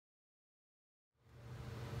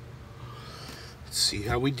Let's see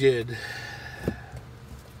how we did.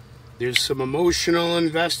 There's some emotional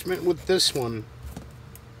investment with this one.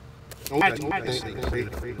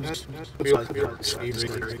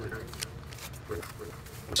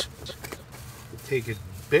 Take it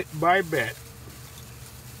bit by bit.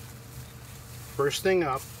 First thing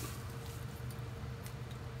up,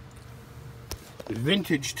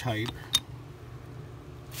 vintage type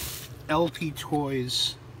LP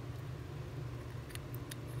Toys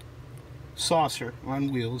saucer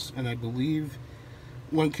on wheels, and I believe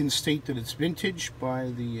one can state that it's vintage by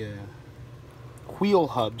the wheel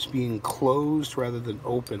hubs being closed rather than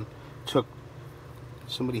open.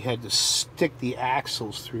 Somebody had to stick the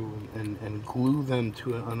axles through and glue them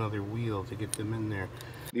to another wheel to get them in there.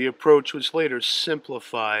 The approach was later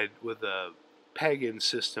simplified with a peg-in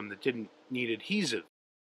system that didn't need adhesive.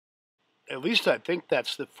 At least I think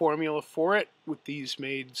that's the formula for it, with these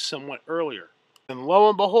made somewhat earlier. And lo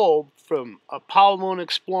and behold, from Apollo Moon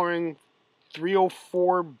Exploring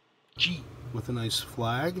 304G with a nice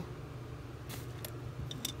flag.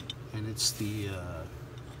 And it's the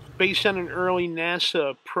based on an early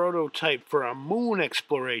NASA prototype for a moon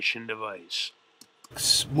exploration device.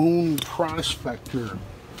 Moon Prospector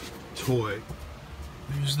toy.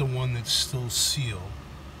 Here's the one that's still sealed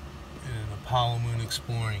in an Apollo Moon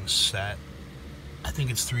Exploring set. I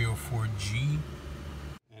think it's 304G.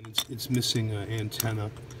 And it's missing an antenna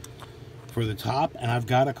for the top, and I've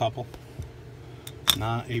got a couple.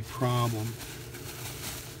 Not a problem.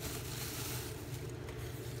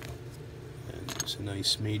 And it's a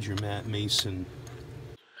nice Major Matt Mason.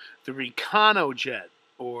 The Reconojet,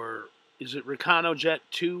 or is it Reconojet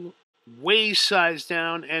 2? Way sized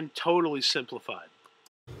down and totally simplified.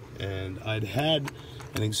 And I'd had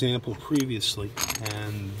an example previously,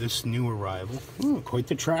 and this new arrival, quite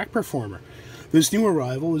the track performer. This new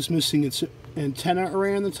arrival is missing its antenna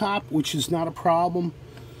array on the top, which is not a problem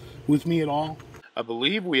with me at all. I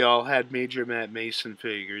believe we all had Major Matt Mason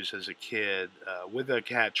figures as a kid with a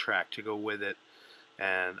cat track to go with it,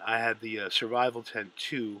 and I had the Survival Tent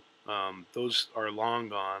 2. Those are long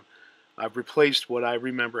gone. I've replaced what I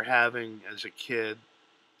remember having as a kid,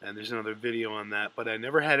 and there's another video on that, but I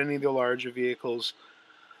never had any of the larger vehicles.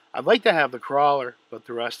 I'd like to have the crawler, but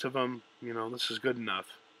the rest of them, you know, this is good enough.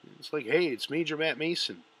 It's like, hey, it's Major Matt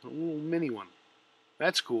Mason, a little mini one.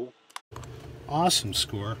 That's cool. Awesome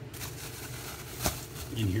score.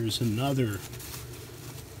 And here's another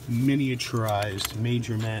miniaturized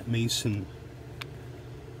Major Matt Mason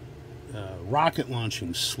rocket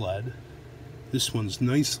launching sled. This one's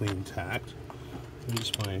nicely intact.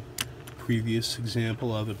 Here's my previous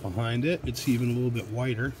example of it behind it. It's even a little bit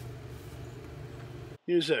wider.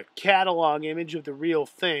 Here's a catalog image of the real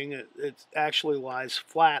thing. It actually lies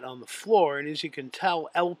flat on the floor, and as you can tell,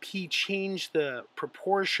 LP changed the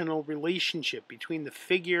proportional relationship between the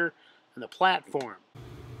figure and the platform.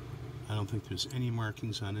 I don't think there's any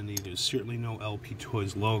markings on any. There's certainly no LP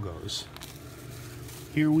Toys logos.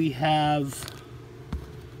 Here we have,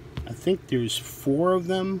 I think there's 4 of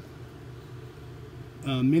them,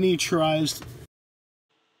 miniaturized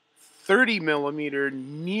 30mm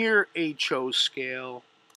near HO scale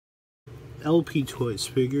LP Toys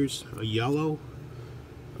figures. A yellow,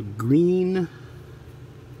 a green,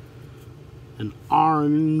 an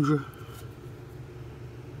orange,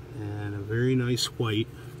 and a very nice white.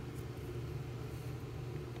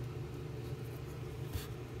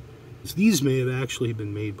 These may have actually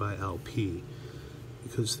been made by LP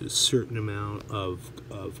because there's a certain amount of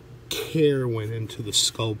care went into the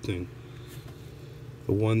sculpting.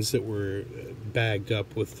 The ones that were bagged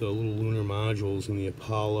up with the little lunar modules and the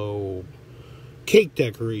Apollo cake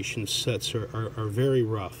decoration sets are very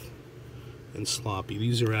rough and sloppy.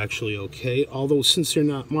 These are actually okay, although since they're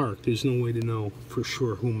not marked, there's no way to know for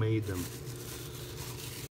sure who made them.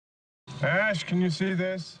 Ash, can you see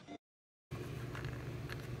this?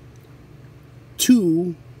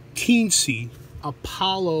 2 teensy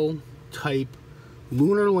Apollo type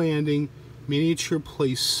Lunar Landing Miniature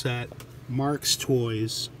Playset Marx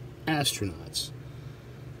Toys astronauts.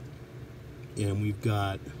 And we've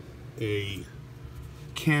got a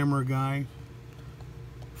camera guy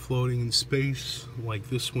floating in space, like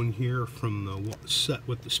this one here from the set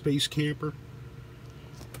with the space camper.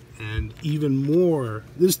 And even more,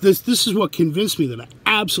 this is what convinced me that I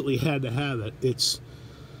absolutely had to have it. It's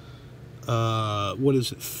what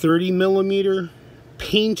is it, 30mm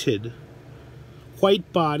painted,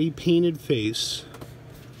 white body, painted face,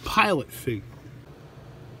 pilot figure.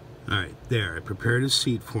 Alright, there, I prepared a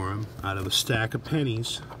seat for him out of a stack of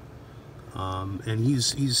pennies. And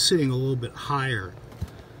he's sitting a little bit higher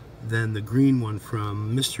than the green one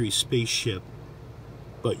from Mystery Spaceship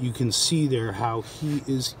But you can see there how he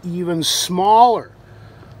is even smaller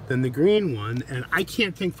than the green one, and I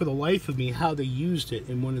can't think for the life of me how they used it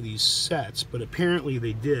in one of these sets, but apparently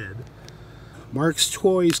they did. Marx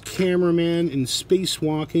Toys cameraman in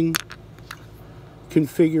spacewalking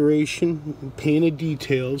configuration, painted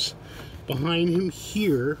details. Behind him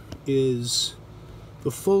here is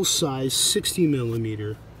the full-size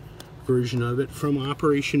 60mm version of it from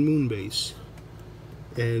Operation Moonbase,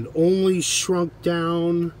 and only shrunk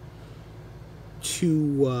down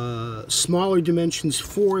to smaller dimensions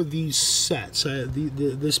for these sets.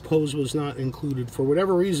 This pose was not included. For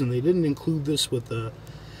whatever reason, they didn't include this with the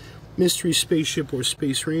Mystery Spaceship or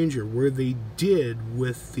Space Ranger, where they did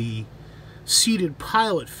with the seated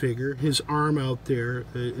pilot figure, his arm out there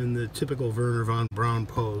in the typical Werner von Braun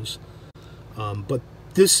pose. But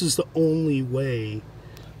this is the only way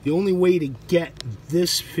to get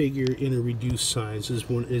this figure in a reduced size is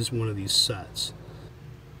one of these sets.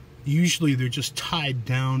 Usually they're just tied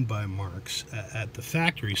down by Marx at the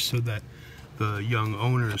factory so that the young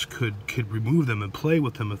owners could remove them and play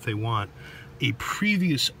with them if they want. A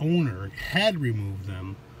previous owner had removed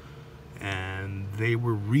them, and they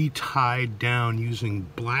were retied down using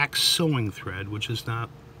black sewing thread, which is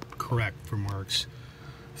not correct for Marx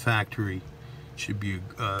factory. It should be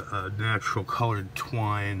a natural colored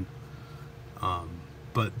twine.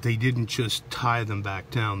 But they didn't just tie them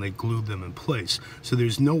back down, they glued them in place. So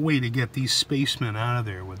there's no way to get these spacemen out of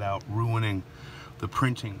there without ruining the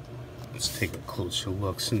printing. Let's take a closer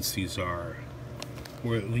look, since these are,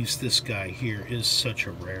 or at least this guy here is such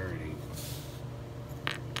a rarity.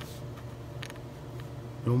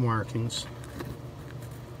 No markings.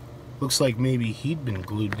 Looks like maybe he'd been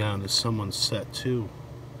glued down to someone's set too.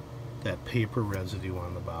 That paper residue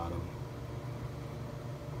on the bottom.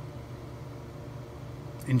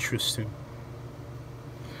 Interesting.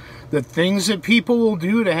 The things that people will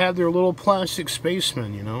do to have their little plastic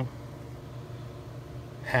spacemen, you know.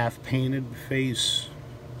 Half painted face.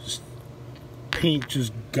 Just paint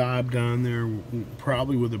just gobbed on there,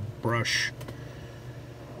 probably with a brush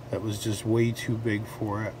that was just way too big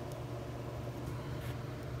for it.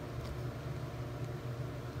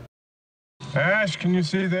 Ash, can you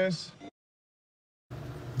see this?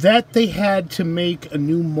 That they had to make a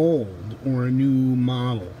new mold or a new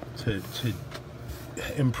model to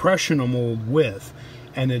impression a mold with,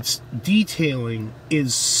 and its detailing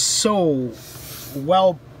is so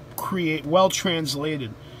well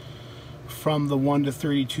translated from the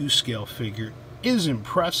 1:32 scale figure is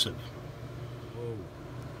impressive. Whoa.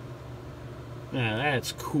 Yeah,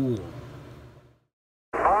 that's cool.